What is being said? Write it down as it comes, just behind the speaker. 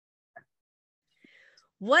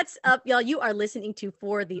What's up, y'all? You are listening to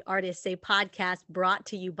For the Artists Say podcast, brought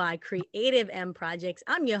to you by Creative M Projects.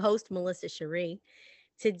 I'm your host, Melissa Cherie.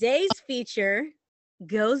 Today's feature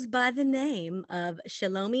goes by the name of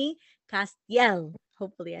SHLOMI KASTIEL.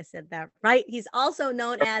 Hopefully I said that right. He's also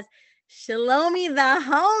known as SHLOMI the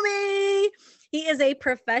Homie. He is a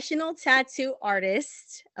professional tattoo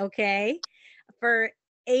artist, okay, for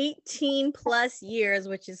 18 plus years,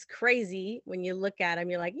 which is crazy when you look at him.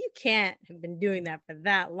 You're like, you can't have been doing that for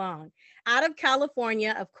that long. Out of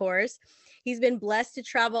California, of course. He's been blessed to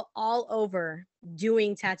travel all over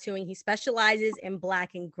doing tattooing. He specializes in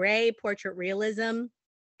black and gray portrait realism,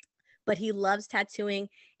 but he loves tattooing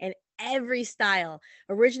in every style.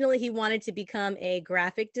 Originally, he wanted to become a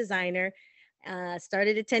graphic designer,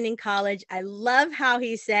 started attending college. I love how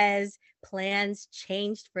he says plans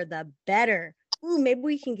changed for the better. Ooh, maybe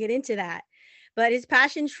we can get into that. But his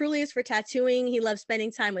passion truly is for tattooing. He loves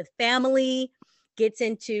spending time with family, gets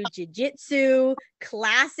into jiu-jitsu,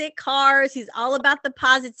 classic cars. He's all about the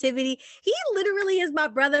positivity. He literally is my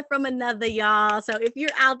brother from another, y'all. So if you're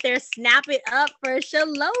out there, snap it up for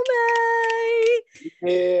SHLOMI.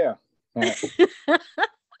 Yeah.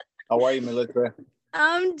 How are you, Melissa?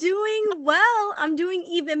 I'm doing well. I'm doing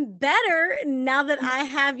even better now that I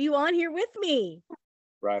have you on here with me.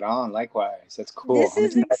 Right on. Likewise. That's cool. This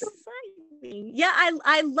is exciting. Yeah,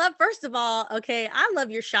 I love, first of all, okay, I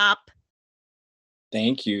love your shop.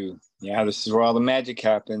 Thank you. Yeah, this is where all the magic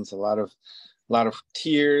happens. A lot of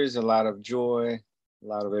tears, a lot of joy, a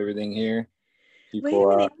lot of everything here. Wait a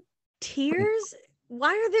minute. Tears?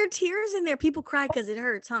 Why are there tears in there? People cry because it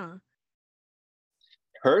hurts, huh?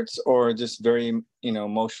 Hurts or just very,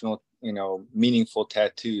 emotional, meaningful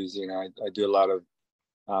tattoos. I do a lot of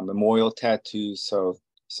memorial tattoos. So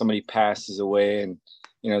somebody passes away and,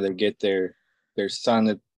 they get their son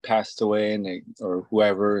that passed away and or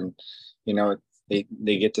whoever. And,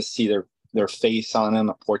 they get to see their face on them,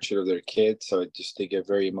 a portrait of their kid. So they get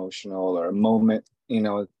very emotional, or a moment,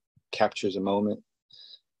 captures a moment.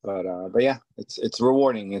 But yeah, it's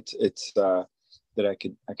rewarding. It's that I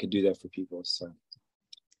could do that for people. So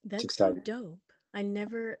that's so dope. I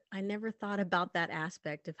never thought about that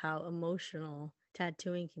aspect of how emotional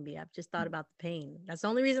tattooing can be. I've just thought about the pain. That's the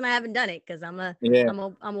only reason I haven't done it, because I'm a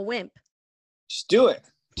wimp. Just do it.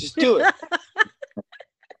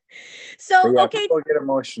 So yeah, okay, people get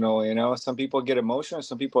emotional. Some people get emotional.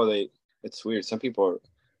 Some people it's weird. Some people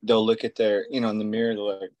they'll look at their in the mirror. They're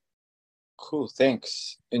like, cool,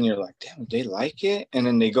 thanks. And you're like, damn, they like it? And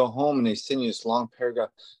then they go home and they send you this long paragraph.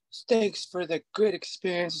 Thanks for the great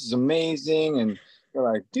experience. It's amazing. And you're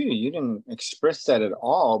like, dude, you didn't express that at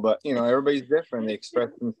all. But, everybody's different. They express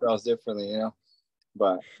themselves differently,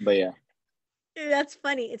 But yeah. That's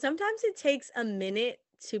funny. Sometimes it takes a minute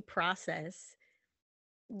to process.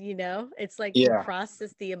 It's like you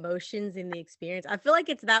process the emotions in the experience. I feel like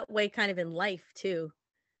it's that way kind of in life, too.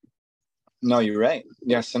 No, you're right.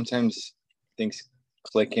 Yeah, sometimes things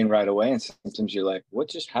click in right away, and sometimes you're like, what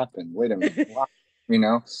just happened? Wait a minute. Wow.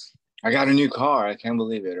 I got a new car, I can't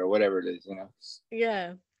believe it, or whatever it is.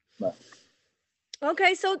 Yeah. But.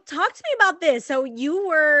 Okay, so talk to me about this. So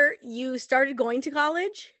you started going to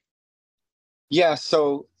college? Yeah,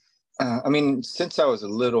 so since I was a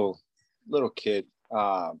little kid,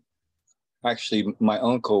 actually my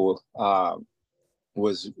uncle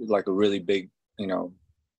was like a really big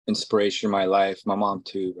inspiration in my life. My mom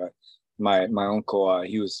too, but my uncle,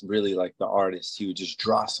 he was really like the artist. He would just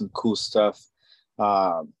draw some cool stuff.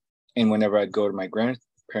 And whenever I'd go to my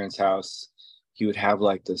grandparents' house, he would have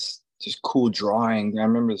like this just cool drawing. I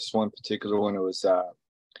remember this one particular one. It was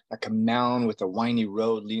like a mound with a windy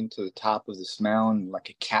road leading to the top of this mound, like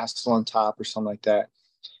a castle on top or something like that.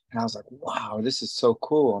 And I was like, wow, this is so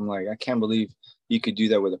cool. I'm like, I can't believe you could do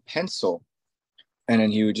that with a pencil. And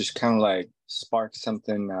then he would just kind of like spark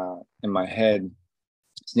something in my head.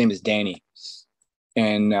 His name is Danny.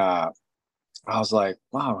 And I was like,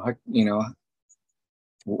 wow,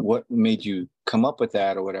 what made you come up with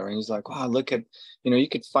that or whatever? And he's like, wow, look at, you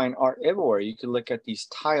could find art everywhere. You could look at these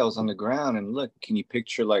tiles on the ground and look, can you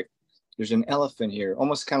picture like there's an elephant here?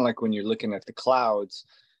 Almost kind of like when you're looking at the clouds.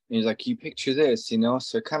 And he's like, can you picture this?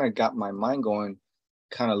 So it kind of got my mind going,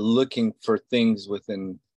 kind of looking for things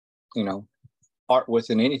within, art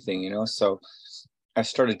within anything, So I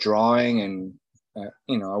started drawing and, I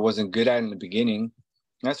wasn't good at it in the beginning.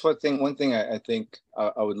 That's one thing I think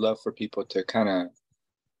I would love for people to kind of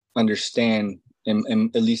understand,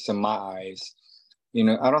 in at least in my eyes.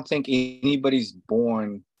 I don't think anybody's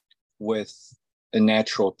born with a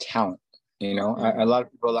natural talent. A lot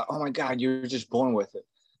of people are like, oh my God, you're just born with it.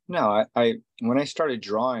 No, I when I started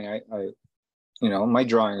drawing, I my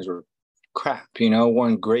drawings were crap, you know,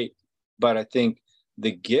 weren't great. But I think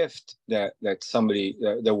the gift that somebody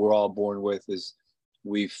that we're all born with is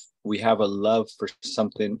we have a love for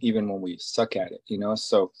something even when we suck at it, you know.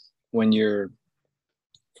 So when you're,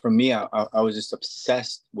 for me, I was just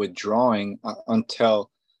obsessed with drawing until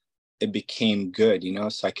it became good, you know.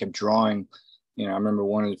 So I kept drawing. You know, I remember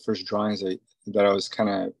one of the first drawings that I was kind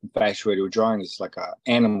of infatuated with drawing is like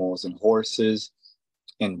animals and horses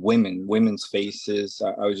and women's faces.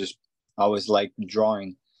 I was like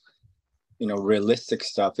drawing, you know, realistic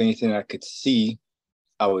stuff. Anything I could see,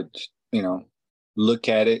 I would, you know, look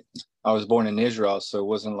at it. I was born in Israel, so it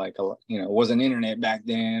wasn't like it wasn't internet back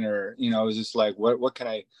then, or, you know, it was just like, what can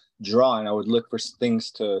I draw? And I would look for things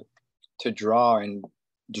to draw and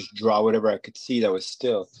just draw whatever I could see that was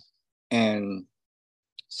still. And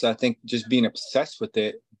so I think just being obsessed with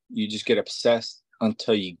it, you just get obsessed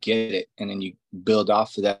until you get it, and then you build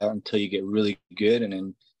off of that until you get really good, and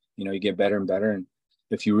then, you know, you get better and better. And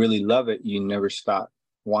if you really love it, you never stop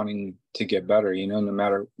wanting to get better, you know, no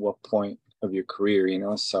matter what point of your career, you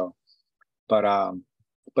know. So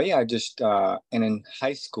but yeah, I just and in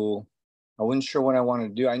high school, I wasn't sure what I wanted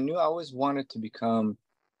to do. I knew I always wanted to become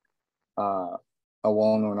a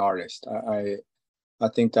well-known artist. I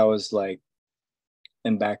think that was like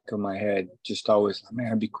in back of my head, just always, man,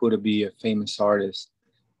 it'd be cool to be a famous artist.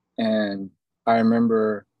 And I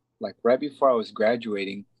remember, like, right before I was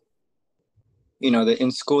graduating, you know,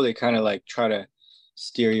 in school they kind of like try to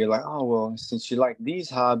steer you, like, oh well, since you like these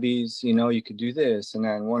hobbies, you know, you could do this. And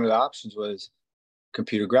then one of the options was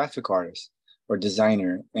computer graphic artist or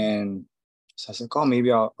designer. And so I was like, oh,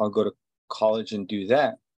 maybe I'll go to college and do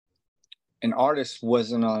that. An artist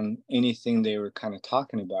wasn't on anything they were kind of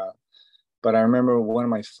talking about. But I remember one of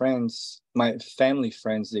my friends, my family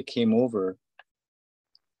friends, they came over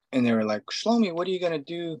and they were like, Shlomi, what are you going to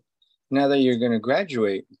do now that you're going to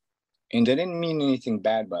graduate? And they didn't mean anything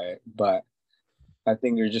bad by it, but I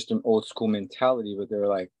think they're just an old school mentality. But they were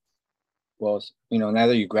like, well, you know, now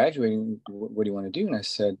that you're graduating, what do you want to do? And I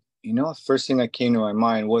said, you know, first thing that came to my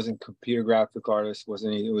mind wasn't computer graphic artist,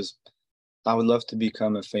 it was, I would love to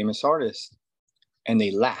become a famous artist. And they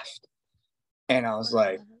laughed. And I was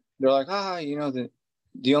like, they're like, you know,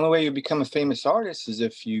 the only way you become a famous artist is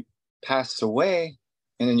if you pass away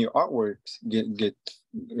and then your artwork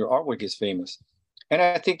gets famous. And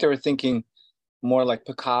I think they were thinking more like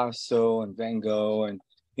Picasso and Van Gogh and,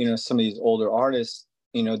 you know, some of these older artists,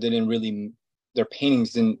 you know, their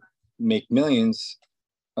paintings didn't make millions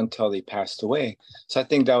until they passed away. So I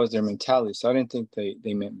think that was their mentality. So I didn't think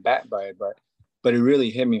they meant bad by it, but it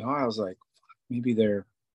really hit me hard. I was like, maybe they're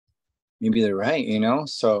right, you know?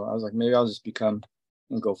 So I was like, maybe I'll just become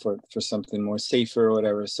and go for something more safer or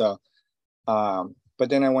whatever. So, but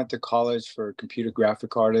then I went to college for computer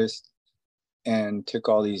graphic artist and took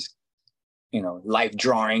all these, you know, life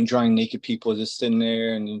drawing naked people just sitting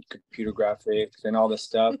there and computer graphics and all this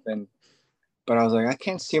stuff. But I was like, I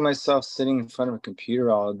can't see myself sitting in front of a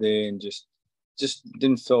computer all day, and just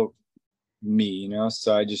didn't feel me, you know?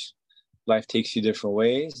 So life takes you different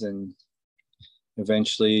ways. And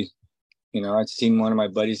eventually, you know, I'd seen one of my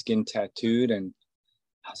buddies getting tattooed, and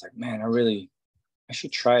I was like, man, I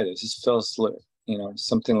should try this. This feels like, you know,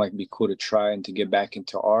 something like be cool to try and to get back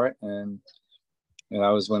into art. And that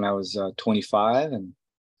was when I was 25. And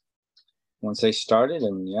once I started,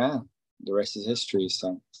 and yeah, the rest is history.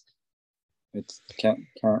 So it's can't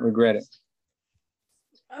regret it.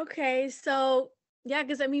 Okay, so yeah,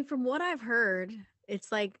 because I mean, from what I've heard,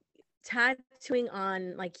 it's like tattooing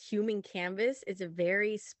on like human canvas is a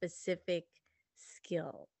very specific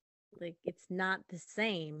skill. Like it's not the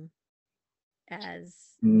same as,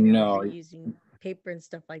 you know, if No, you're using paper and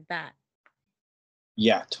stuff like that.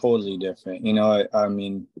 yeah, totally different. You know, I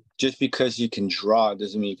mean, just because you can draw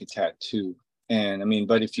doesn't mean you can tattoo. And I mean,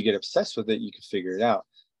 but if you get obsessed with it, you can figure it out.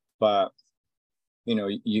 But you know,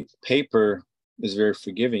 paper is very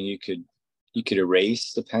forgiving. You could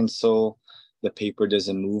erase the pencil. The paper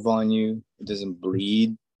doesn't move on you. It doesn't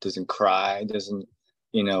bleed, doesn't cry, doesn't,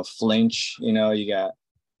 you know, flinch. You know, you got,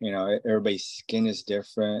 you know, everybody's skin is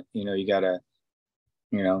different. You know, you gotta,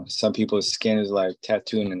 you know, some people's skin is like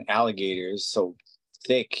tattooing an alligator. It's so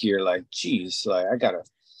thick. You're like, geez, like I gotta,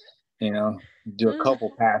 you know, do a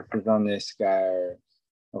couple passes on this guy or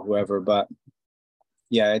whoever. But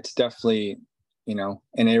yeah, it's definitely, you know,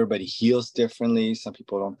 and everybody heals differently. Some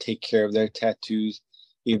people don't take care of their tattoos,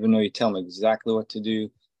 even though you tell them exactly what to do.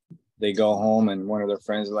 They go home and one of their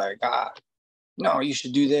friends is like, no, you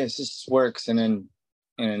should do this. This works. And then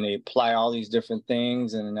they apply all these different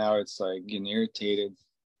things. And now it's like getting irritated.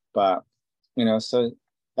 But, you know, so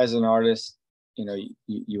as an artist, you know,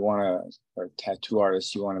 you want or tattoo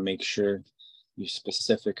artist, you want to make sure you're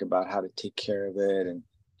specific about how to take care of it. And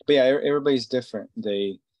but yeah, everybody's different.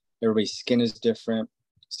 Everybody's skin is different.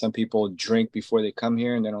 Some people drink before they come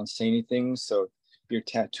here and they don't say anything. So you're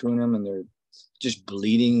tattooing them and they're just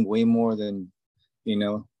bleeding way more than, you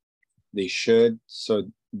know, they should. So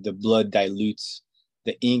the blood dilutes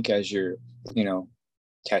the ink as you're, you know,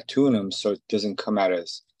 tattooing them, so it doesn't come out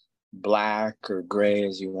as black or gray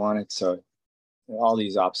as you want it. So all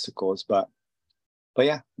these obstacles, but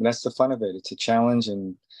yeah, that's the fun of it. It's a challenge,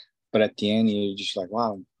 and but at the end, you're just like,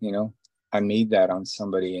 wow, you know, I made that on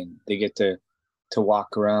somebody, and they get to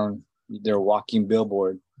walk around their walking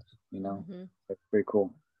billboard. You know, that's pretty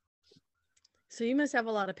cool. So you must have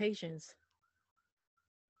a lot of patience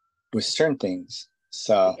With certain things.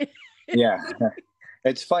 So yeah,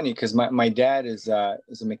 it's funny because my dad is a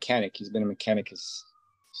mechanic. He's been a mechanic as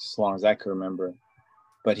long as I can remember.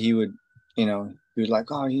 But he would, you know, he was like,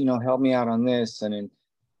 oh, you know, help me out on this, and then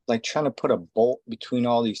like trying to put a bolt between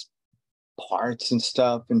all these parts and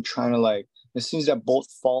stuff, and trying to like, as soon as that bolt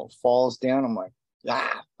falls down, I'm like,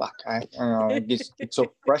 fuck, I don't know, I get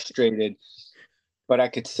so frustrated. But I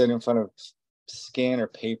could sit in front of scan or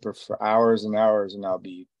paper for hours and hours, and I'll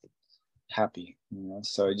be happy, you know.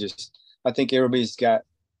 So it just, I think everybody's got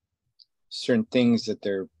certain things that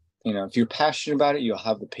they're, you know, if you're passionate about it, you'll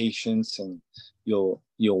have the patience and you'll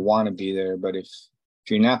want to be there. But if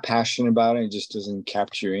you're not passionate about it, it just doesn't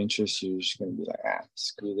capture your interest, you're just going to be like,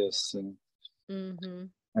 screw this. And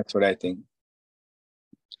that's what I think.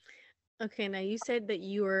 Okay, now you said that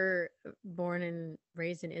you were born and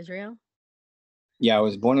raised in Israel? Yeah, I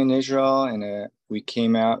was born in Israel, and we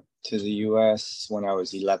came out to the US when I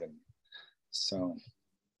was 11. So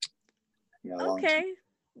yeah, okay.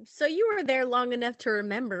 So you were there long enough to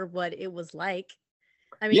remember what it was like.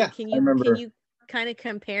 I mean, yeah, can I remember. you kind of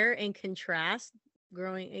compare and contrast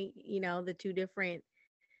growing, you know, the two different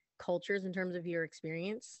cultures in terms of your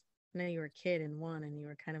experience? I know you were a kid in one and you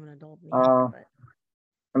were kind of an adult in the other, but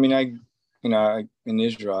I mean, in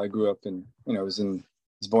Israel, I grew up in, you know, was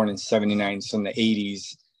born in 79. So in the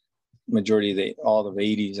 80s, majority of all of the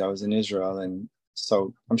 80s, I was in Israel. And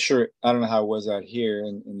so I'm sure, I don't know how it was out here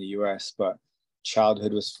in the US, but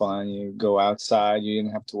childhood was fun. You go outside, you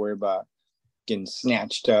didn't have to worry about getting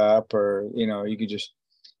snatched up, or, you know, you could just,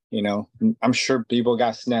 you know, I'm sure people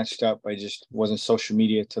got snatched up. I just wasn't social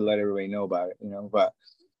media to let everybody know about it, you know, but,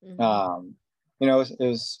 you know, it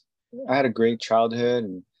was, I had a great childhood,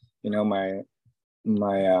 and, you know, my,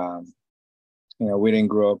 you know, we didn't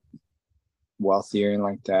grow up wealthy and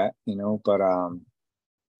like that, you know, but,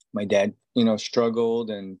 my dad, you know, struggled,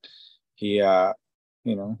 and he, you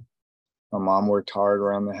know, my mom worked hard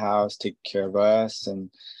around the house, taking care of us. And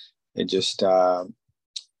it just,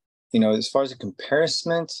 you know, as far as the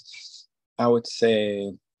comparison, I would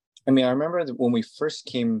say, I mean, I remember that when we first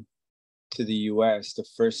came to the US, the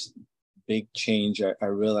first big change I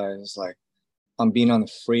realized, like, on being on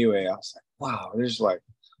the freeway, I was like, wow, there's like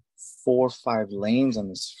 4 or 5 lanes on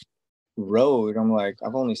this road. I'm like,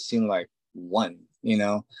 I've only seen like one, you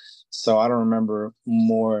know? So I don't remember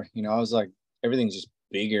more, you know, I was like, everything's just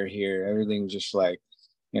bigger here. Everything's just like,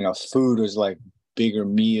 you know, food was like bigger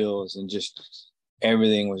meals, and just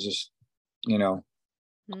everything was just, you know,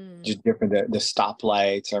 just different. The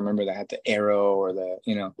stoplights, I remember that had the arrow, or the,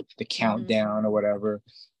 you know, the countdown or whatever.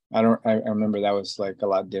 I remember that was like a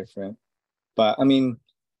lot different. But I mean,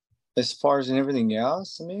 as far as in everything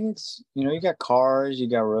else, I mean, it's, you know, you got cars, you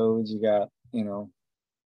got roads, you got, you know,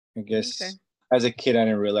 I guess as a kid, I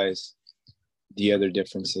didn't realize the other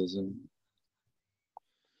differences. And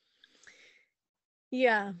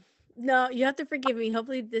yeah, no, you have to forgive me.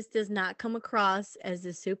 Hopefully this does not come across as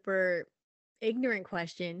a super ignorant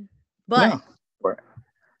question, but no.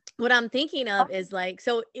 What I'm thinking of is like,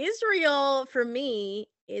 so Israel for me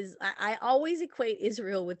is, I always equate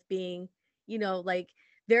Israel with being, you know, like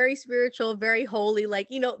very spiritual, very holy, like,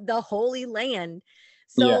 you know, the Holy Land.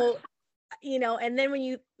 So, you know, and then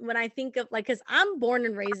when I think of like, cause I'm born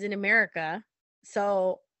and raised in America.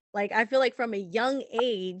 So like, I feel like from a young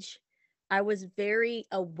age, I was very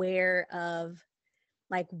aware of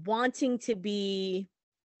like wanting to be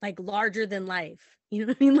like larger than life. You know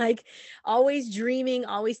what I mean? Like always dreaming,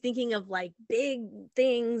 always thinking of like big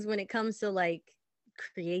things when it comes to like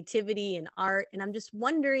creativity and art. And I'm just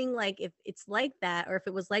wondering like if it's like that, or if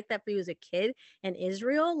it was like that for you as a kid in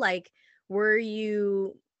Israel. Like, were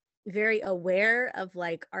you very aware of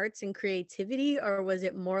like arts and creativity, or was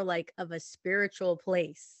it more like of a spiritual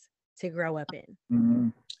place to grow up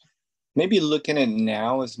in? Maybe looking at it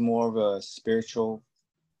now as more of a spiritual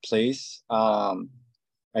place.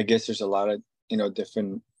 I guess there's a lot of, you know,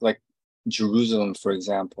 different, like Jerusalem, for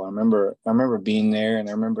example. I remember being there, and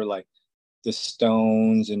I remember like the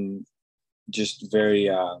stones and just very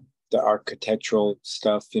the architectural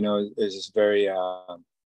stuff, is just very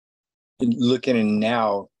looking at it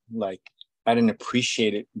now, like I didn't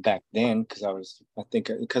appreciate it back then because I think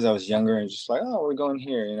because I was younger and just like, oh, we're going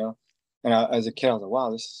here, and as a kid I was like,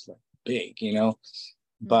 wow, this is like big,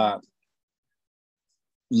 but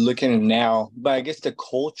looking at it now, but I guess the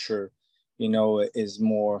culture, is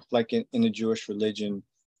more like in the Jewish religion.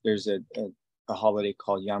 There's a holiday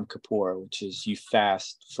called Yom Kippur, which is you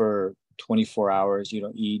fast for 24 hours. You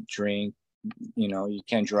don't eat, drink, you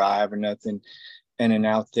can't drive or nothing. And then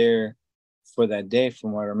out there for that day,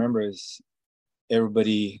 from what I remember, is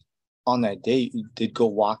everybody on that day did go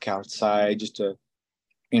walk outside just to,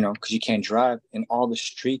 because you can't drive. And all the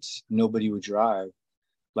streets, nobody would drive.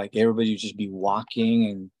 Like everybody would just be walking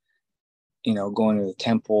and, going to the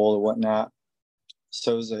temple or whatnot.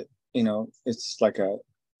 So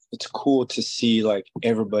it's cool to see like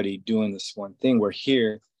everybody doing this one thing. Where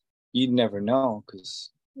here, you'd never know because,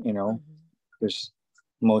 there's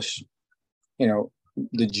most,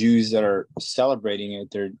 the Jews that are celebrating it,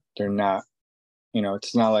 they're not,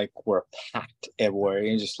 it's not like we're packed everywhere.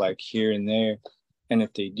 It's just like here and there. And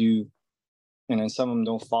if they do, and then some of them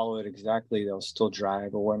don't follow it exactly, they'll still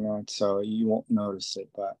drive or whatnot. So you won't notice it.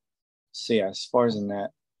 But so yeah, as far as in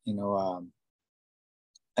that,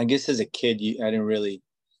 I guess as a kid, I didn't really,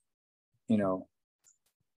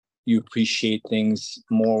 you appreciate things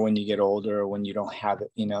more when you get older or when you don't have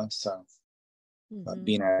it, so. But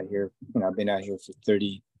being out here, I've been out here for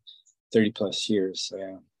 30 plus years. So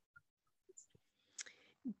yeah.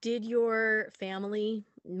 Did your family,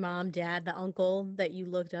 mom, dad, the uncle that you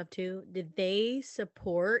looked up to, did they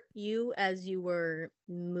support you as you were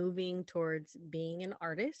moving towards being an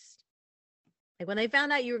artist? Like when they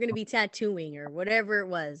found out you were going to be tattooing or whatever it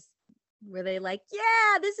was, were they like,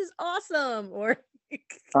 yeah, this is awesome? Or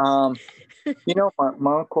my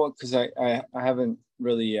uncle, because I haven't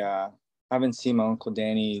really I haven't seen my Uncle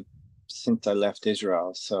Danny since I left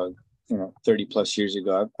Israel. So 30 plus years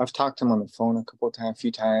ago. I've talked to him on the phone a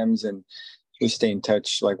few times, and we stay in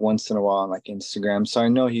touch like once in a while on like Instagram. So I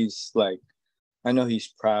know he's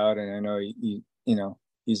proud, and I know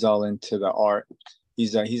he's all into the art.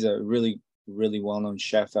 He's a really, really well-known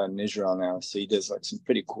chef out in Israel now. So he does like some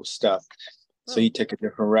pretty cool stuff. So he took a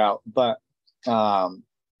different route. But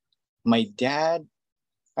my dad,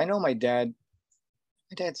 I know my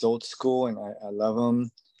dad's old school, and I love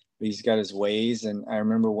him. He's got his ways. And I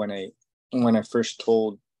remember when I first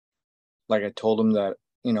told him that,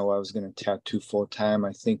 I was going to tattoo full time,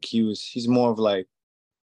 I think he's more of like,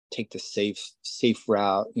 take the safe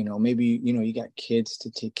route, maybe, you got kids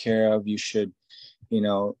to take care of. You should,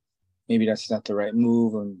 maybe that's not the right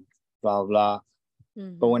move and blah, blah.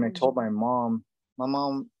 But when I told my mom,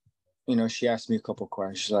 she asked me a couple of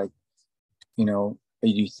questions. She's like, do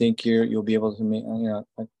you think you'll be able to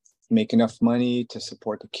make enough money to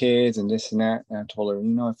support the kids and this and that? And I told her,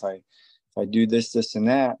 if I do this and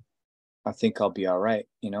that, I think I'll be all right,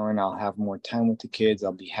 and I'll have more time with the kids.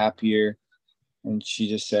 I'll be happier. And she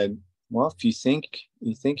just said, well, if you think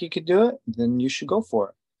you could do it, then you should go for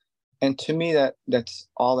it. And to me, that's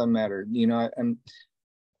all that mattered, and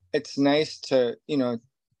it's nice to,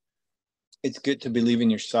 it's good to believe in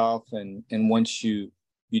yourself. And once you're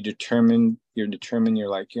determined, you're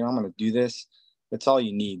like, I'm going to do this. That's all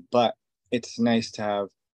you need. But it's nice to have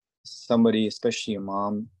somebody, especially a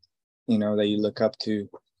mom, that you look up to,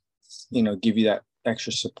 give you that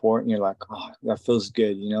extra support. And you're like, oh, that feels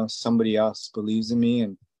good. Somebody else believes in me.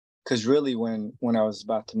 And because really when I was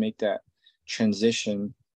about to make that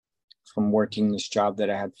transition from working this job that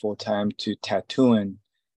I had full time to tattooing,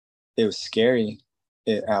 it was scary.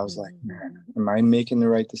 I was like, man, am I making the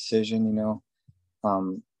right decision?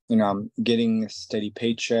 I'm getting a steady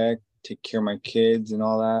paycheck, take care of my kids and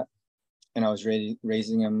all that. And I was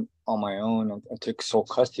raising them on my own. I took sole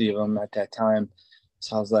custody of them at that time.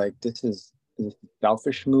 So I was like, is this a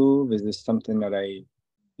selfish move? Is this something that I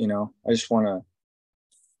just want to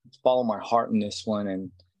follow my heart in this one? And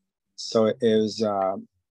so it was,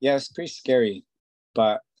 it's pretty scary.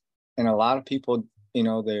 And a lot of people,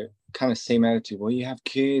 they're kind of same attitude. Well, you have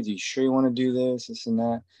kids. You sure you want to do this and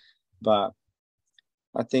that? But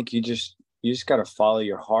I think you just got to follow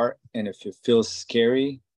your heart. And if it feels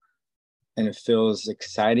scary and it feels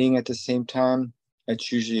exciting at the same time,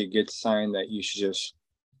 it's usually a good sign that you should just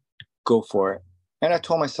go for it. And I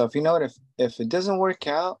told myself, what, if it doesn't work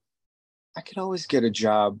out, I could always get a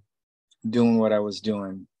job doing what I was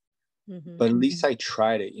doing. But at least I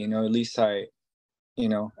tried it, at least I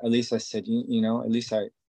said, at least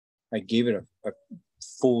I gave it a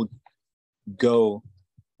full go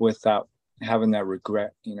without having that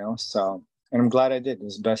regret, so, and I'm glad I did. It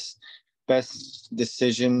was best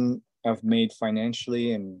decision I've made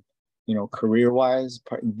financially and, career wise,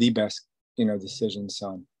 the best, decision.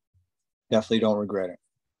 So definitely don't regret it.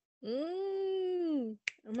 I'm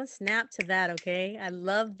gonna snap to that. Okay. I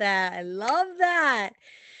love that. I love that.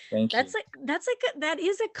 Thank you. That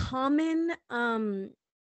is a common, I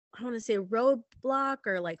want to say roadblock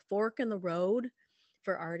or like fork in the road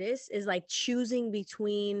for artists, is like choosing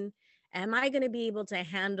between, am I going to be able to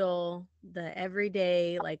handle the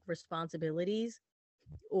everyday like responsibilities,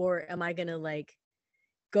 or am I going to like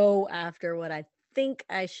go after what I think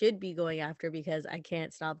I should be going after because I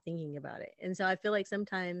can't stop thinking about it. And so I feel like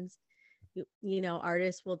sometimes,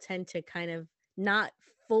 artists will tend to kind of not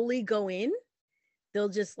fully go in. They'll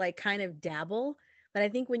just like kind of dabble. But I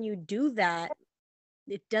think when you do that,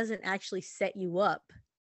 it doesn't actually set you up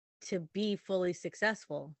to be fully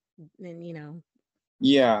successful. And,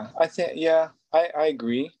 Yeah, I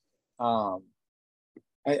agree. Um,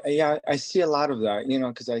 I see a lot of that,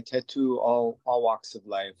 because I tattoo all walks of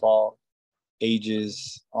life, all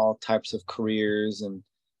ages, all types of careers, and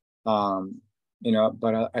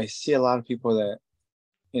but I see a lot of people that,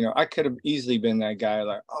 I could have easily been that guy,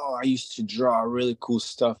 like, oh, I used to draw really cool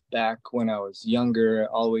stuff back when I was younger,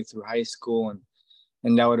 all the way through high school,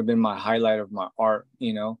 and that would have been my highlight of my art,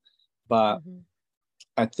 but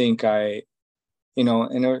I think I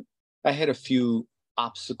had a few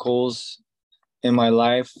obstacles in my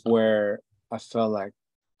life where I felt like,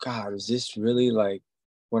 God, is this really like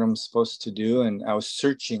what I'm supposed to do? And I was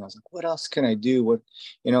searching. I was like, what else can I do?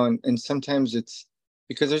 And sometimes it's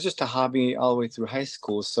because it's just a hobby all the way through high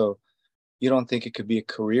school. So you don't think it could be a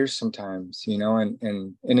career sometimes,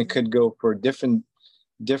 and it could go for different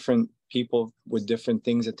people with different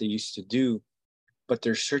things that they used to do, but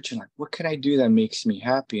they're searching like, what can I do that makes me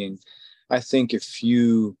happy? And I think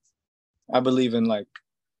I believe in like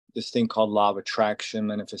this thing called law of attraction,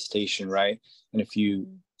 manifestation, right? And if you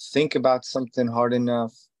think about something hard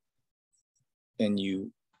enough and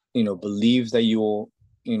believe that you'll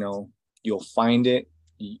find it,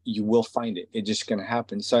 you will find it. It's just going to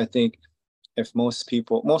happen. So I think if most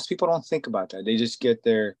people don't think about that. They just get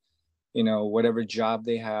their, whatever job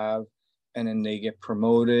they have, and then they get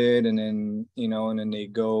promoted, and then, and then they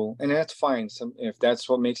go, and that's fine. If that's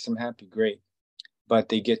what makes them happy, great. But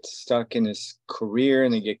they get stuck in this career,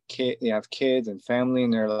 and they have kids and family,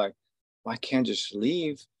 and they're like, well, I can't just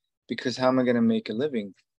leave, because how am I going to make a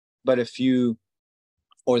living? But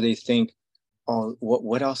or they think, oh,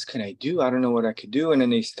 what else can I do? I don't know what I could do. And then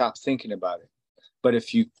they stop thinking about it. But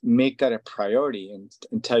if you make that a priority and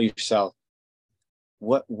tell yourself,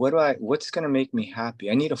 what's going to make me happy?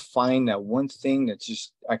 I need to find that one thing that's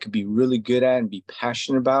just, I could be really good at and be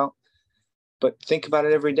passionate about, but think about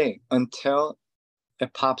it every day until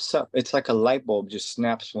it pops up. It's like a light bulb just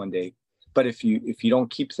snaps one day. But if you don't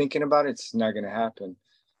keep thinking about it, it's not going to happen.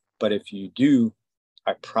 But if you do,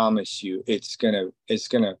 I promise you, it's gonna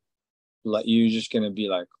let you, just gonna be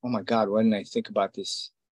like, oh my God, why didn't I think about this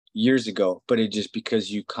years ago? But it just,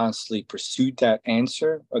 because you constantly pursued that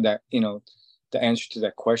answer, or that, the answer to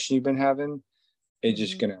that question you've been having, it's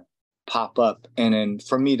just gonna pop up. And then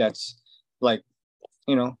for me, that's like,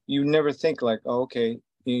 you never think like, oh, okay,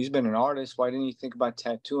 he's been an artist, why didn't he think about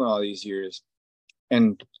tattooing all these years?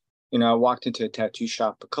 And I walked into a tattoo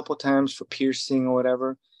shop a couple times for piercing or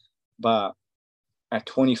whatever, but at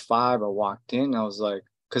 25 I walked in, I was like,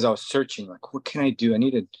 because I was searching like, what can I do? I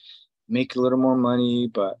need to make a little more money,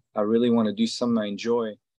 but I really want to do something I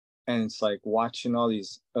enjoy. And it's like watching all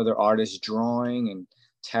these other artists drawing and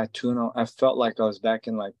tattooing. I felt like I was back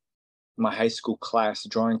in like my high school class,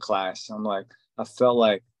 drawing class. I'm like, I felt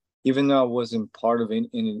like, even though I wasn't part of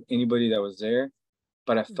anybody that was there,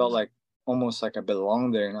 but I felt like almost like I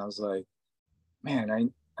belonged there. And I was like, man,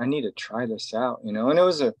 I need to try this out, And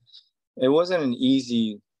it wasn't an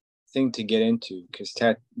easy thing to get into, because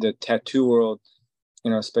the tattoo world,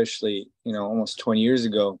 especially, almost 20 years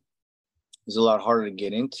ago, was a lot harder to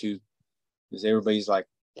get into, because everybody's like,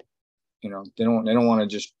 they don't want to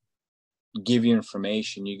just give you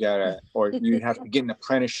information. You gotta, or you have to get an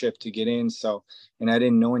apprenticeship to get in. So, and I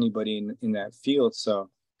didn't know anybody in that field, so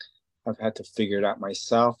I've had to figure it out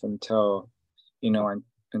myself until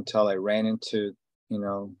I ran into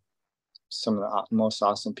some of the most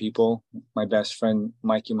awesome people. My best friend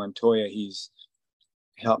Mikey Montoya, he's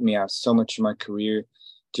helped me out so much in my career,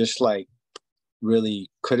 just like really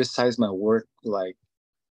criticize my work like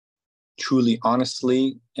truly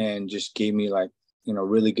honestly, and just gave me like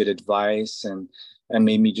really good advice, and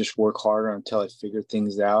made me just work harder until I figured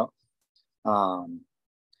things out.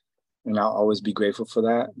 and I'll always be grateful for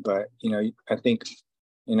that. But, I think,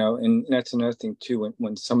 and that's another thing too,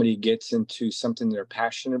 when somebody gets into something they're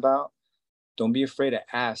passionate about, don't be afraid to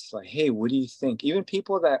ask, like, hey, what do you think? Even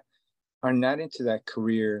people that are not into that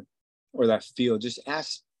career or that field, just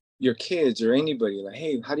ask your kids or anybody, like,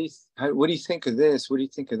 hey, what do you think of this? What do you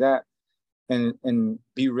think of that? And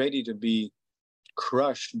be ready to be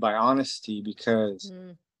crushed by honesty, because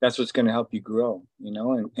that's what's going to help you grow,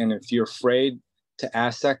 and if you're afraid to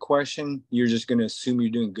ask that question, you're just going to assume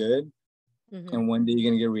you're doing good. And one day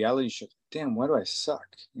you're going to get a reality show. Damn, why do I suck?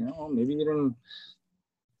 Maybe you didn't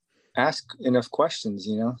ask enough questions,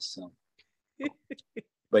 so.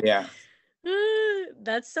 But yeah.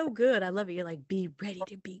 That's so good. I love it. You're like, be ready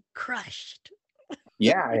to be crushed.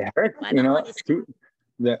 Yeah, I heard,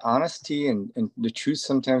 the honesty and the truth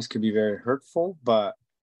sometimes could be very hurtful, but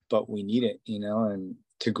we need it, and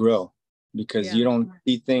to grow, because you don't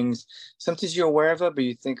see things. Sometimes you're aware of it, but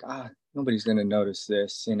you think, nobody's going to notice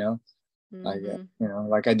this, like,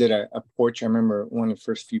 like I did a portrait. I remember one of the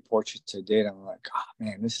first few portraits I did. I'm like,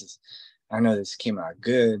 man, I know this came out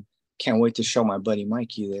good. Can't wait to show my buddy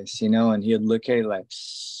Mikey this, and he'd look at it like,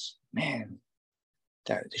 man,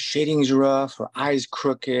 the shading's rough, her eyes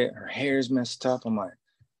crooked, her hair's messed up. I'm like,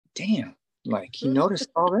 damn, like he noticed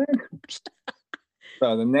all that.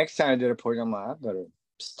 So the next time I did a portrait, I'm like, I better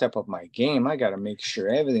step up my game. I got to make sure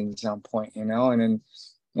everything's on point, and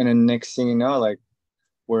then next thing you know, like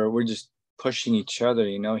we're just pushing each other,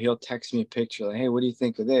 he'll text me a picture like, hey, what do you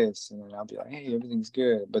think of this? And then I'll be like, hey, everything's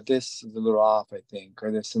good, but this is a little off, I think,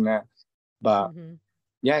 or this and that. But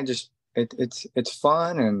yeah, just it's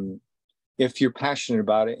fun. And if you're passionate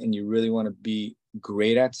about it and you really want to be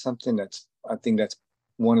great at something, I think that's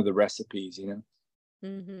one of the recipes,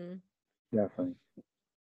 Definitely.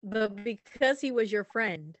 But because he was your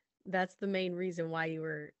friend, that's the main reason why you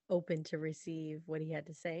were open to receive what he had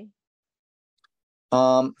to say.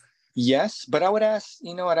 Yes, but I would ask,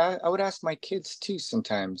 I would ask my kids too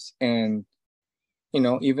sometimes. And,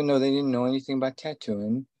 even though they didn't know anything about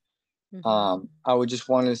tattooing, I would just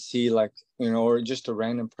want to see, like, or just a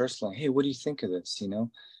random person, like, hey, what do you think of this?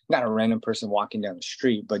 Not a random person walking down the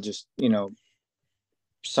street, but just,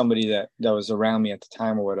 somebody that was around me at the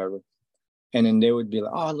time or whatever. And then they would be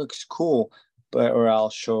like, oh, it looks cool. Or I'll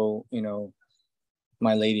show,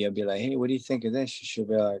 my lady, I'll be like, hey, what do you think of this? She'll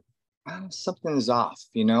be like, something's off,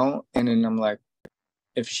 And then I'm like,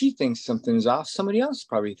 if she thinks something's off, somebody else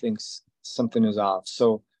probably thinks something is off.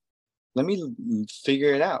 So let me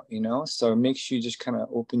figure it out, So it makes you just kind of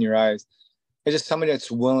open your eyes. It's just somebody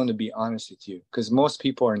that's willing to be honest with you, because most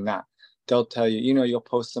people are not. They'll tell you, you'll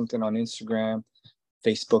post something on Instagram,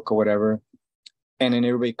 Facebook, or whatever, and then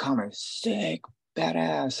everybody comments, sick,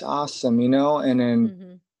 badass, awesome, and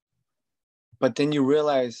then, but then you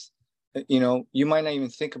realize, you might not even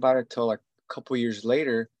think about it till like a couple years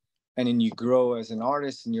later, and then you grow as an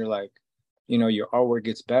artist, and you're like, your artwork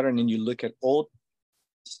gets better, and then you look at old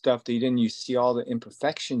stuff that you see all the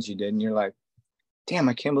imperfections you did, and you're like, damn,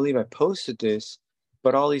 I can't believe I posted this,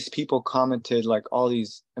 but all these people commented like all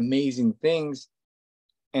these amazing things,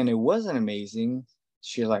 and it wasn't amazing.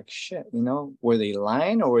 So you're like, shit, were they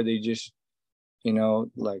lying, or were they just,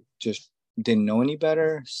 like just didn't know any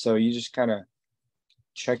better? So you just kind of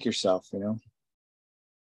check yourself, Yeah,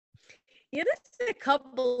 there's a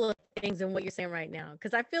couple of things in what you're saying right now,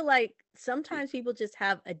 because I feel like sometimes people just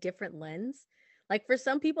have a different lens. Like for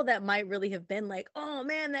some people that might really have been like, oh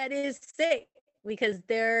man, that is sick, because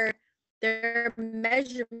their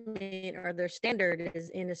measurement or their standard is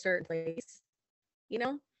in a certain place,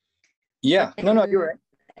 Yeah, no, you're right.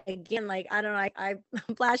 Again, like, I don't know, I'm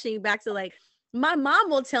flashing back to like, my mom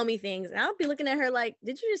will tell me things and I'll be looking at her like,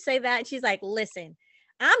 did you just say that? And she's like, listen,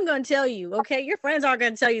 I'm going to tell you, okay? Your friends aren't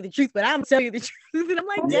going to tell you the truth, but I'm going to tell you the truth. And I'm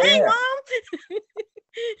like, dang, Mom.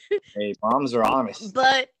 Hey, moms are honest.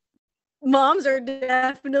 But moms are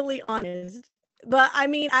definitely honest. But I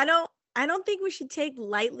mean, I don't think we should take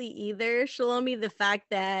lightly either, Shlomi, the fact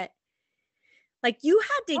that like you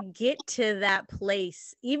had to get to that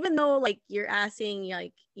place, even though like you're asking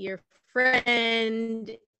like your friend,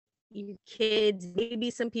 your kids, maybe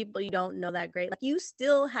some people you don't know that great. Like you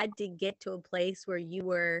still had to get to a place where you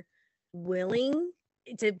were willing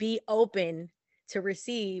to be open to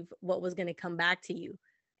receive what was going to come back to you.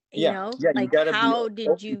 Yeah, Like how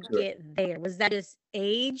did you get there? Was that just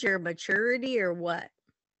age or maturity or what?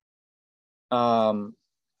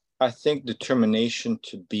 I think determination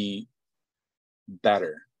to be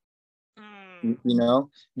better,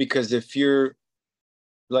 because if you're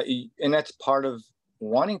like, and that's part of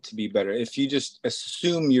wanting to be better. If you just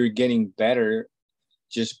assume you're getting better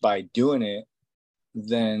just by doing it,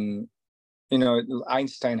 then you know,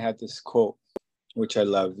 Einstein had this quote, which I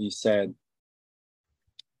love. He said,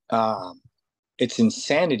 it's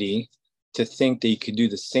insanity to think that you could do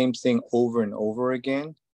the same thing over and over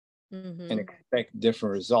again and expect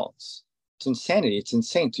different results. It's insanity. It's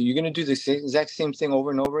insane. So you're going to do the exact same thing over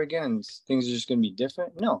and over again and things are just going to be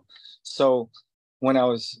different? No. So when I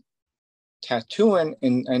was tattooing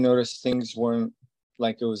and I noticed things weren't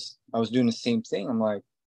like I was doing the same thing, I'm like,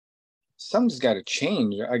 something's got to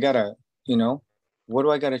change. I got to, you know, what do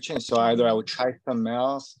I got to change? So either I would try something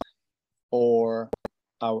else or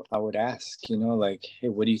I would ask, you know, like, hey,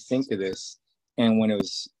 what do you think of this? And when it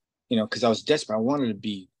was, you know, because I was desperate, I wanted to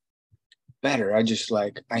be better. I just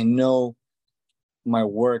like, I know my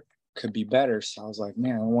work could be better. So I was like,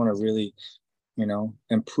 man, I want to really, you know,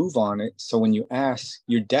 improve on it. So when you ask,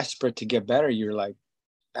 you're desperate to get better. You're like,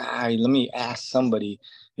 let me ask somebody,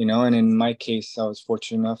 you know. And in my case, I was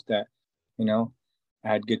fortunate enough that, you know, I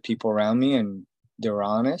had good people around me and they were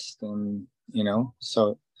honest and, you know,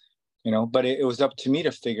 so, you know, but it was up to me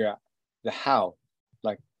to figure out the how.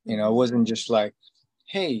 Like, you know, it wasn't just like,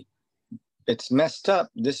 hey, it's messed up,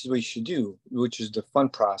 this is what you should do, which is the fun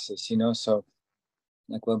process, you know. So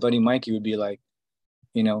like my buddy Mikey would be like,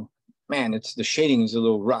 you know, man, it's the shading is a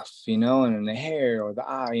little rough, you know, and in the hair or the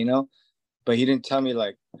eye, you know, but he didn't tell me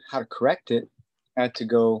like how to correct it. I had to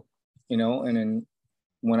go, you know, and then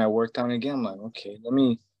when I worked on it again, I'm like, okay, let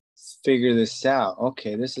me figure this out.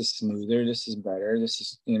 Okay, this is smoother, this is better, this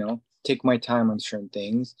is, you know, take my time on certain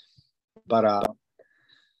things. But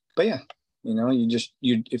yeah, you know, you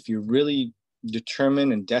if you're really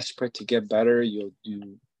determined and desperate to get better, you'll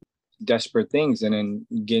do desperate things, and then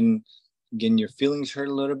getting your feelings hurt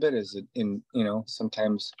a little bit is in, you know,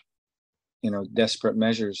 sometimes, you know, desperate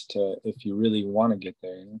measures to if you really want to get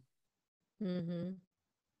there, you know?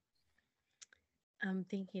 I'm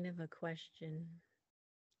thinking of a question.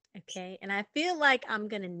 Okay. And I feel like I'm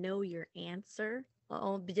going to know your answer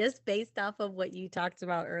just based off of what you talked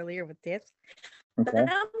about earlier with tips. But Okay.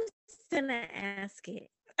 I'm just going to ask it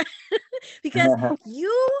because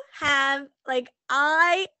you have, like,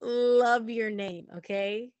 I love your name.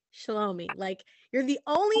 Okay. SHLOMI. Like, you're the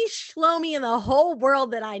only SHLOMI in the whole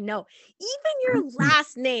world that I know. Even your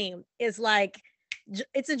last name is like,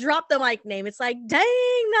 it's a drop the mic name. It's like,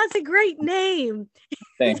 dang, that's a great name.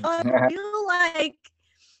 So I feel like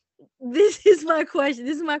this is my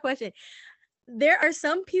question. There are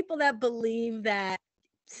some people that believe that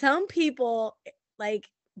some people, like,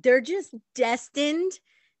 they're just destined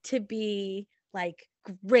to be like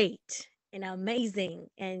great and amazing,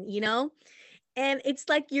 and you know, and it's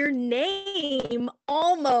like your name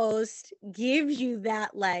almost gives you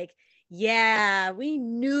that, like, yeah, we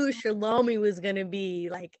knew SHLOMI was going to be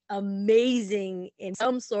like amazing in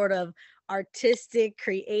some sort of artistic,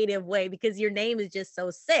 creative way because your name is just so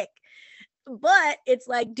sick. But it's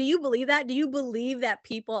like, do you believe that? Do you believe that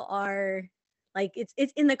people are like, it's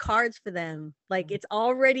in the cards for them? Like, it's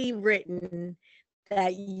already written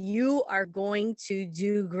that you are going to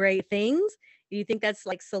do great things. Do you think that's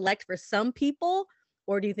like select for some people,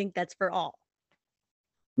 or do you think that's for all?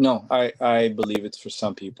 No, I believe it's for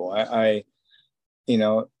some people. I you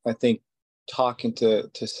know, I think talking to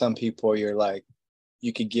some people, you're like,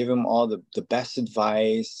 you could give them all the best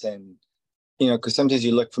advice, and you know, because sometimes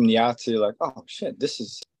you look from the outside, you're like, oh shit, this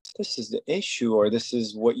is the issue, or this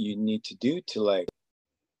is what you need to do to like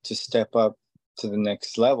to step up to the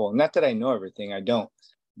next level. Not that I know everything, I don't,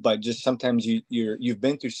 but just sometimes you've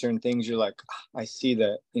been through certain things, you're like, I see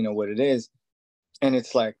that, you know what it is, and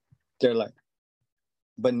it's like they're like,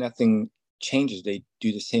 but nothing changes. They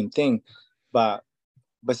do the same thing, but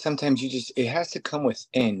sometimes it has to come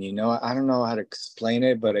within, you know. I don't know how to explain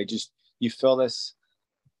it, but you feel this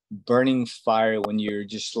burning fire when you're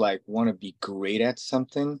just like want to be great at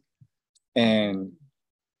something, and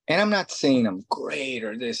I'm not saying I'm great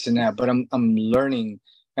or this and that, but I'm learning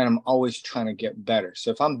and I'm always trying to get better.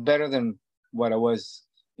 So if I'm better than what I was,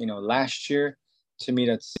 you know, last year, to me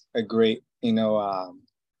that's a great, you know, how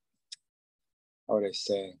would I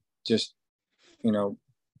say, just, you know,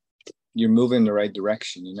 you're moving in the right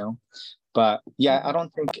direction, you know. But yeah, I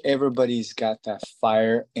don't think everybody's got that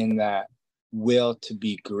fire and that will to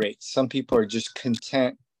be great. Some people are just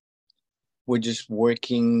content with just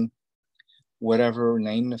working whatever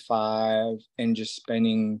 9 to 5 and just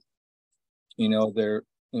spending, you know, their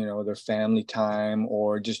family time,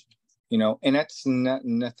 or just, you know, and that's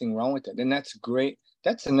nothing wrong with it. And that's great.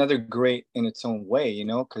 That's another great in its own way, you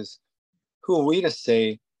know, because who are we to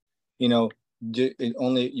say, you know,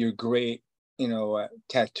 only you're great, you know,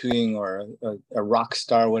 tattooing or a rock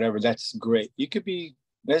star, whatever. That's great. You could be,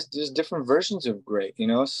 there's different versions of great, you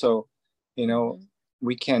know. So, you know,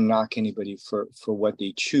 we can't knock anybody for what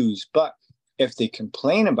they choose. But if they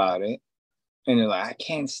complain about it and they're like, I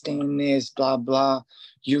can't stand this, blah, blah,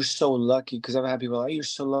 you're so lucky. Because I've had people like, you're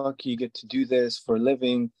so lucky you get to do this for a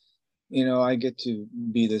living. You know, I get to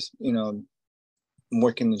be this, you know,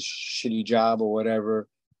 working this shitty job or whatever.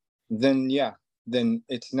 Then, yeah, then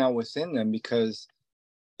it's not within them because,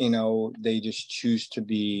 you know, they just choose to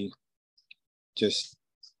be just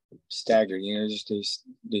staggered, you know, just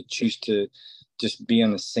they choose to just be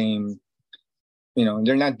on the same, you know,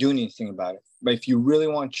 they're not doing anything about it. But if you really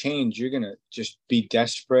want change, you're gonna just be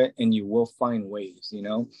desperate and you will find ways, you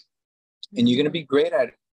know, and you're gonna be great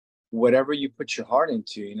at whatever you put your heart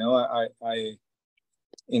into, you know. I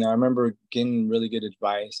you know, I remember getting really good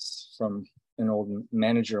advice from an old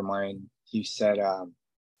manager of mine. He said,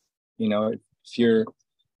 you know, if you're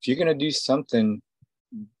gonna do something,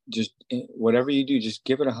 just whatever you do, just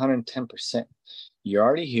give it 110%. You're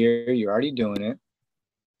already here, you're already doing it.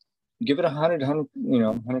 Give it 100, you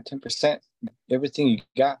know, 110%, everything you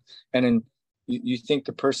got. And then you think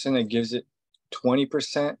the person that gives it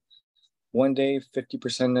 20% one day,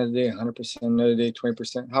 50% another day, 100% another day,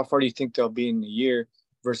 20%, how far do you think they'll be in a year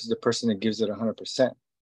versus the person that gives it 100%?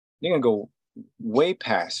 You're gonna go way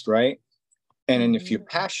past, right? And then if you're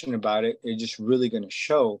passionate about it, it's just really gonna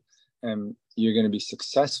show, and you're gonna be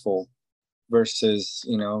successful. Versus,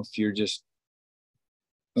 you know, if you're just,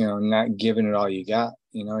 you know, not giving it all you got,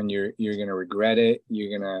 you know, and you're gonna regret it.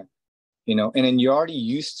 You're gonna, you know, and then you're already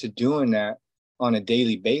used to doing that on a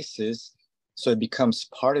daily basis, so it becomes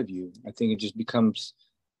part of you. I think it just becomes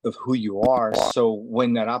of who you are. So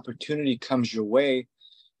when that opportunity comes your way,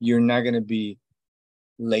 you're not gonna be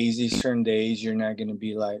lazy certain days. You're not gonna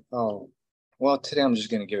be like, oh, well, today I'm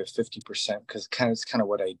just gonna give it 50% because it's kind of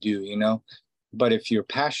what I do, you know. But if you're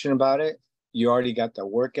passionate about it, you already got the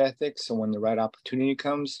work ethic. So when the right opportunity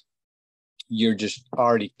comes, you're just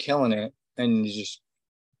already killing it, and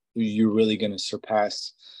you're really going to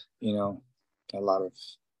surpass, you know, a lot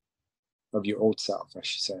of your old self, I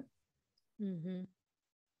should say.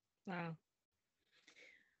 Wow.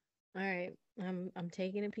 All right. I'm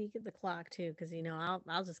taking a peek at the clock too, because you know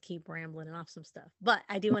I'll just keep rambling off some stuff. But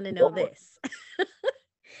I do want to know this.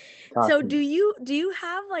 So do you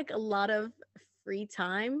have like a lot of free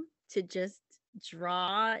time to just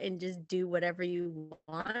draw and just do whatever you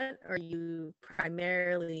want, or are you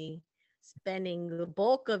primarily spending the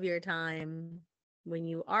bulk of your time when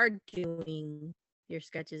you are doing your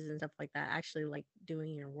sketches and stuff like that, actually like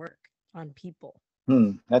doing your work on people?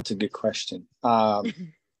 That's a good question.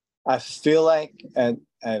 I feel like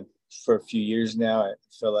for a few years now, I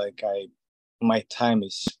feel like my time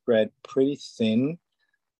is spread pretty thin.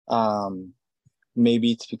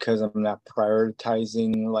 Maybe it's because I'm not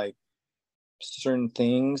prioritizing like certain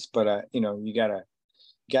things, but you know, you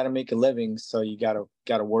gotta make a living, so you gotta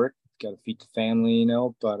work, gotta feed the family, you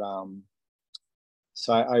know. But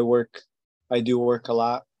so I do work a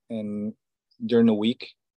lot, and during the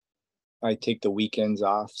week I take the weekends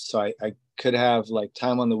off, so I could have like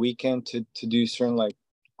time on the weekend to do certain like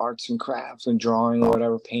arts and crafts and drawing or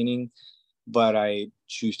whatever, painting, but I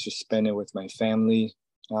choose to spend it with my family.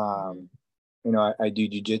 You know, I do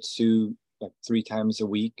jujitsu like 3 times a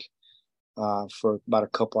week for about a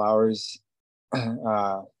couple hours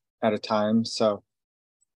at a time. So,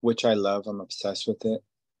 which I love. I'm obsessed with it.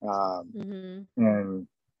 And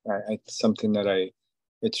it's something that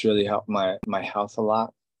it's really helped my health a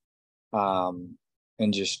lot.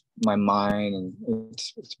 And just my mind, and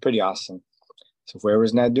it's pretty awesome. So if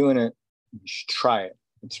whoever's not doing it, you should try it.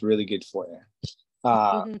 It's really good for you.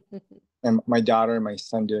 And my daughter and my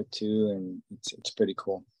son do it too, and it's pretty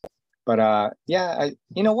cool. But yeah,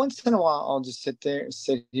 you know, once in a while I'll just sit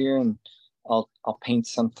here and I'll paint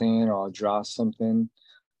something or I'll draw something.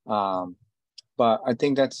 But I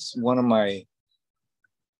think that's one of my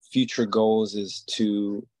future goals is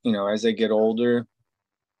to, you know, as I get older,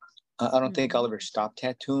 I don't think I'll ever stop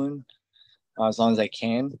tattooing as long as I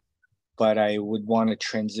can, but I would want to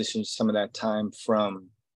transition some of that time from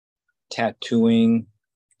tattooing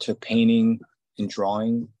to painting and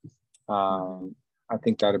drawing. I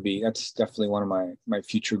think that's definitely one of my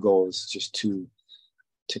future goals, just to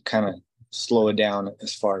kind of slow it down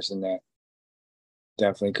as far as in that.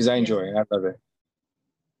 Definitely, because I enjoy it. I love it.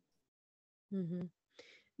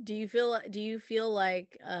 Do you feel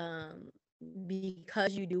like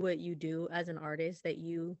because you do what you do as an artist that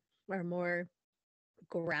you are more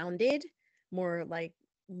grounded, more like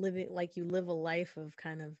you live a life of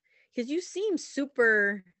kind of, because you seem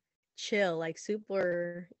super chill, like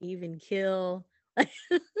super even kill.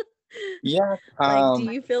 Yeah. Like,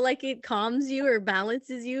 do you feel like it calms you or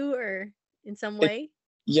balances you or in some way?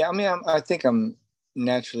 Yeah, I mean, I think I'm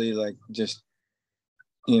naturally like just,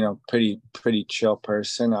 pretty chill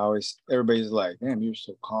person. Everybody's like, man, you're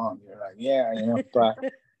so calm. You're like, yeah,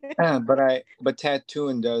 but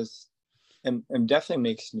tattooing does, and definitely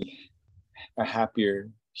makes me a happier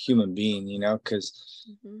human being, because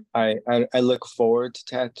Mhm. I look forward to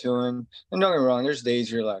tattooing. And don't get me wrong, there's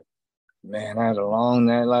days you're like, man, I had a long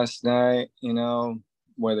night last night,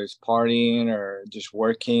 whether it's partying or just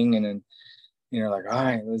working, and then like, all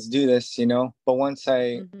right, let's do this, But once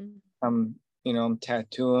Mhm. I'm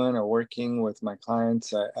tattooing or working with my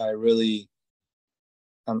clients, I really,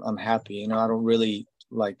 I'm happy. I don't really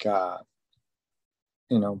like,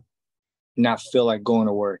 you know, not feel like going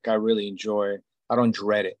to work. I really enjoy. I don't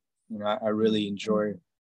dread it. I really Mhm. enjoy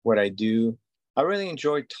what I do. I really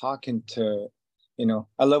enjoy talking to,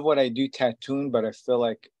 I love what I do tattooing, but I feel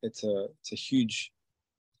like it's a huge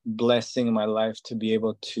blessing in my life to be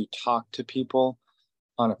able to talk to people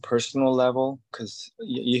on a personal level, because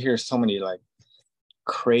you hear so many like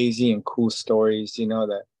crazy and cool stories,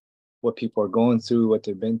 that what people are going through, what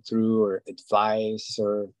they've been through, or advice,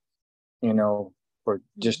 or you know, or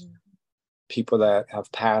just Mhm. people that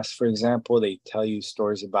have passed, for example. They tell you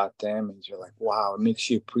stories about them, and you're like, wow, it makes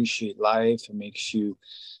you appreciate life. It makes you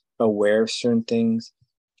aware of certain things.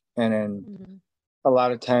 And then Mhm. a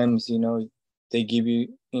lot of times, they give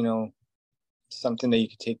you, something that you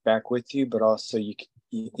can take back with you, but also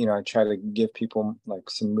I try to give people like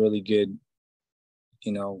some really good,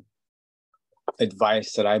 you know,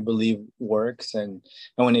 advice that I believe works. And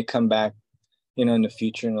when they come back, in the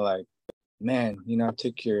future, and they're like, man, I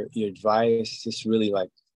took your advice. This really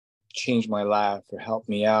like changed my life or helped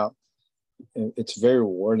me out. It's very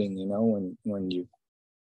rewarding,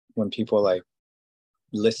 when people like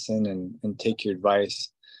listen and take your advice.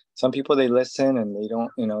 Some people, they listen and they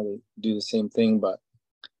don't, they do the same thing, but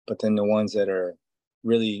then the ones that are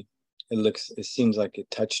really, it seems like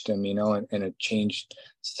it touched them, and it changed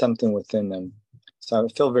something within them. So I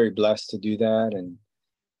feel very blessed to do that. And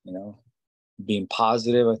you know being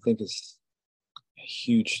positive, I think, is a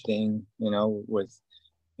huge thing, with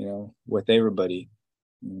everybody.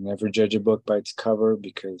 Never judge a book by its cover,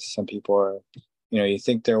 because some people are, you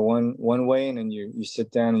think they're one way, and then you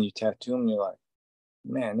sit down and you tattoo them, and you're like,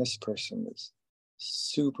 man, this person is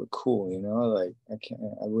super cool, like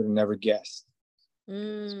I would have never guessed.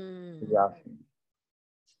 Mm. Yeah.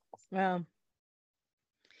 Well,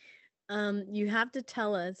 you have to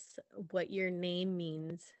tell us what your name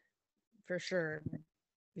means for sure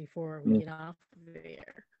before we get off of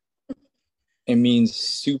here. It means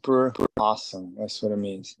super awesome. That's what it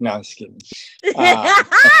means. No, I'm just kidding. Uh,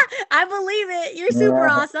 I believe it. You're super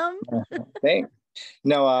yeah, awesome. thanks.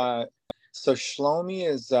 No, so Shlomi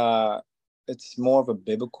is, it's more of a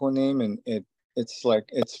biblical name, and it's like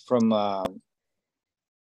it's from the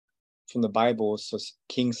Bible. So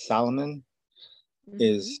King Solomon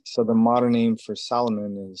Mhm. so the modern name for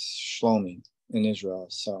Solomon is Shlomi in Israel.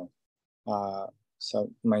 So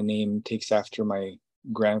my name takes after my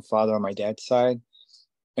grandfather on my dad's side.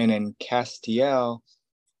 And then Castiel,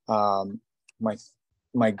 um, my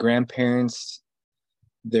my grandparents,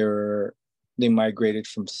 they're they migrated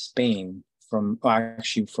from Spain,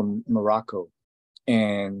 actually from Morocco.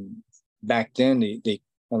 And back then, they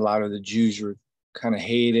a lot of the Jews were kind of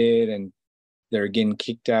hated, and they were getting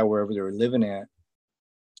kicked out wherever they were living at.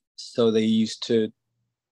 So they used to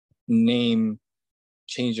name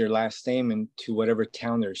change their last name into whatever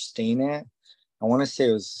town they're staying at. I want to say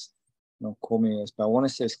it was, don't quote me on this, but I want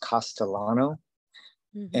to say it's Castellano.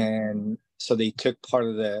 Mhm. And so they took part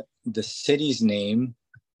of the city's name,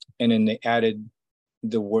 and then they added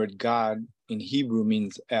the word God. In Hebrew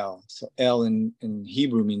means El. So El in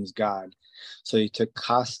Hebrew means God. So they took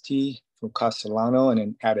Casti from Castellano and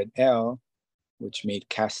then added El, which made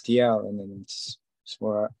Castiel. And then it's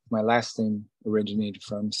where my last name originated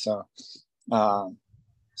from. Um,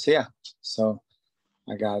 so yeah, so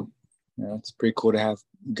I got, it's pretty cool to have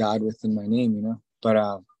God within my name,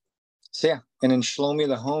 But so yeah, and then Shlomi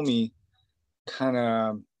the homie, kind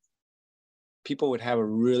of, people would have a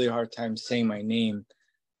really hard time saying my name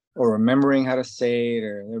or remembering how to say it,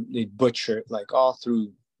 or they'd butcher it like all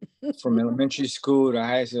through from elementary school to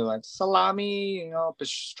high school, like salami,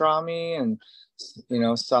 pastrami, and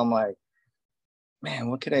so I'm like, man,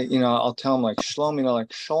 what could I, I'll tell them like Shlomi,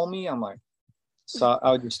 like show me. I'm like, so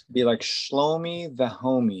I would just be like Shlomi the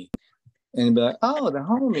homie, and be like, oh, the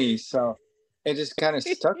homie. So it just kind of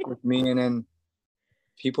stuck with me, and then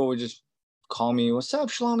people would just call me, "What's up,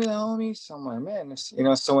 Shlomi the homie?" So I'm like, man,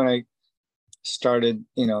 So when I started,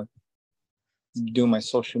 doing my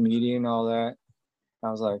social media and all that, I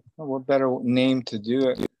was like, oh, what better name to do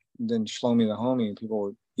it than Shlomi the homie? And people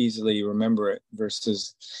would easily remember it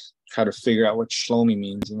versus try to figure out what SHLOMI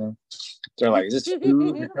means, you know. They're like, is this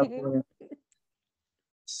food?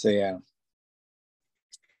 So yeah.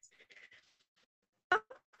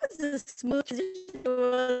 Was a smooth transition. It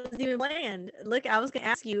wasn't even planned. Look, I was gonna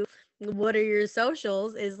ask you, what are your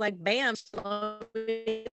socials? Is like, bam,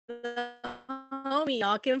 SHLOMI the homie.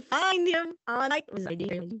 Y'all can find him on like.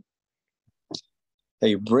 Hey,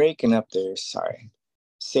 you're breaking up there. Sorry.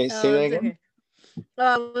 Say that again. Okay.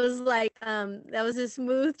 I was like, that was a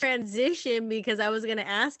smooth transition because I was gonna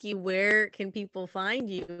ask you, where can people find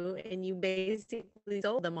you, and you basically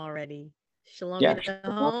told them already. SHLOMI the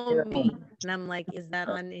homie, and I'm like, is that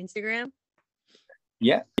on Instagram?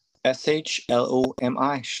 Yeah, SHLOMI,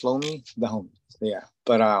 SHLOMI the homie. Yeah,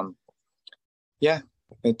 but yeah,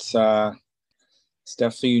 it's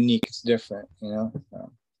definitely unique. It's different, you know.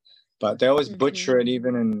 But they always butcher it,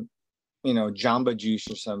 even in, you know, Jamba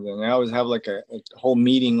Juice or something. They always have like a whole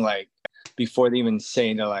meeting, like before they even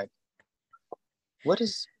say, they're like, what do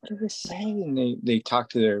they say? And they talk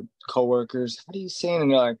to their coworkers. How do you say it?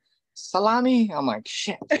 And they're like, salami. I'm like,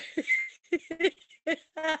 shit.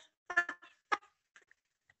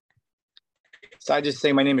 So I just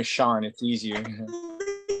say my name is Sean. It's easier. At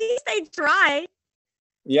least they tried.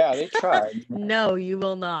 Yeah, they tried. No, you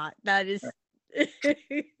will not. That is.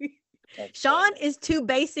 Sean is too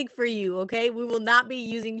basic for you. Okay, we will not be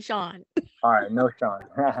using Sean. All right, no Sean.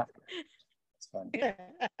 It's fun.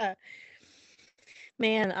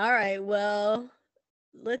 Man, all right. Well,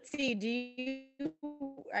 let's see. Do you still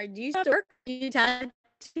work? Do you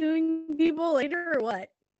tattooing people later or what?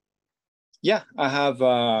 Yeah, I have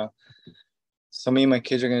so me and my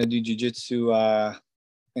kids are gonna do jujitsu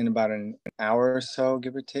in about an hour or so,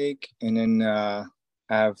 give or take. And then I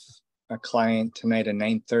have a client tonight at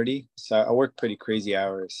 9:30. So I work pretty crazy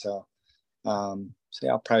hours. So I'll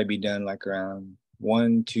probably be done like around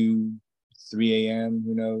 1, 2, 3 a.m.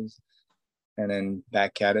 Who knows? And then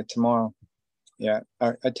back at it tomorrow. Yeah,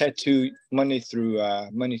 I tattoo Monday through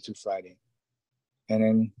Friday. And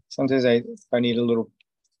then sometimes if I need a little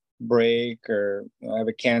break or I have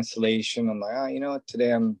a cancellation, I'm like, you know what,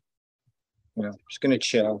 today I'm, you know, just gonna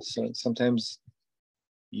chill. So sometimes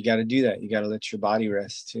you got to do that. You got to let your body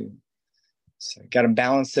rest too. So you got to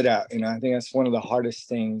balance it out. You know, I think that's one of the hardest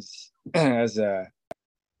things as a,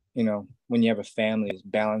 you know, when you have a family, is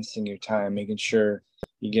balancing your time, making sure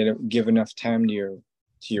you give enough time to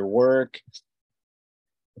your work,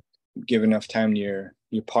 give enough time to your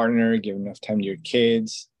partner, give enough time to your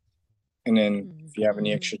kids, and then if you have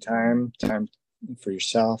any extra time for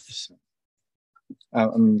yourself. So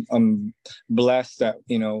I'm blessed that,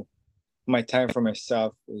 you know, my time for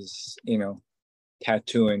myself is, you know,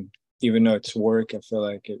 tattooing. Even though it's work, I feel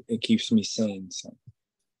like it keeps me sane. So.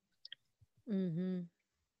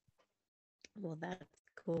 Well, that's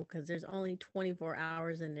cool because there's only 24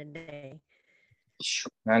 hours in a day.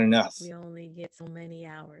 Not enough. We only get so many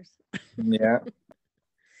hours. Yeah.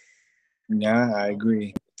 Yeah, I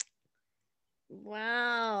agree.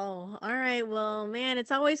 Wow. All right. Well, man,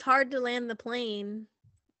 it's always hard to land the plane,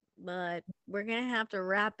 but we're going to have to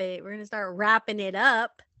wrap it. We're going to start wrapping it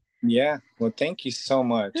up. Yeah. Well, thank you so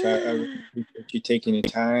much. I really appreciate you taking your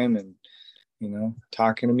time and, you know,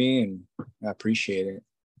 talking to me, and I appreciate it.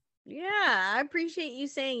 Yeah, I appreciate you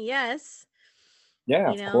saying yes.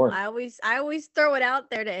 Yeah, you know, of course. I always throw it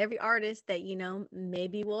out there to every artist that, you know,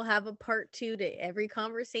 maybe we'll have a part 2 to every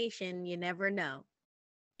conversation. You never know.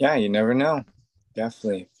 Yeah, you never know.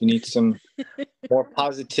 Definitely. If you need some more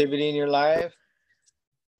positivity in your life,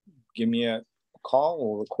 give me a call.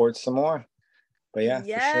 We'll record some more. But yeah,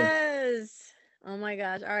 yes. for sure. Oh my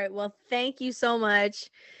gosh. All right. Well, thank you so much.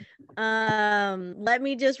 Let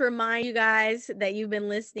me just remind you guys that you've been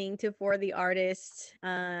listening to For the Artist.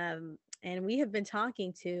 And we have been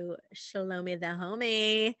talking to SHLOMI the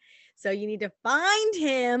homie. So you need to find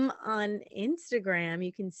him on Instagram.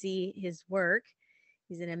 You can see his work.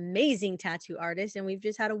 He's an amazing tattoo artist, and we've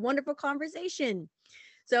just had a wonderful conversation.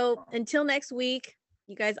 So until next week,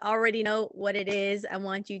 you guys already know what it is. I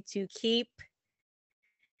want you to keep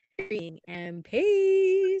reading, and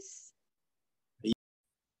peace.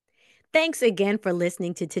 Thanks again for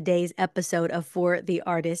listening to today's episode of For the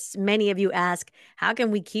Artists. Many of you ask, how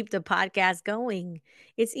can we keep the podcast going?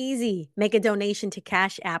 It's easy. Make a donation to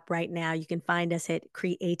Cash App right now. You can find us at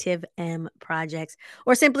Creative M Projects,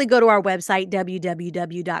 or simply go to our website,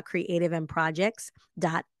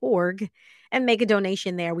 www.creativemprojects.org, and make a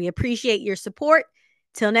donation there. We appreciate your support.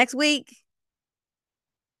 Till next week.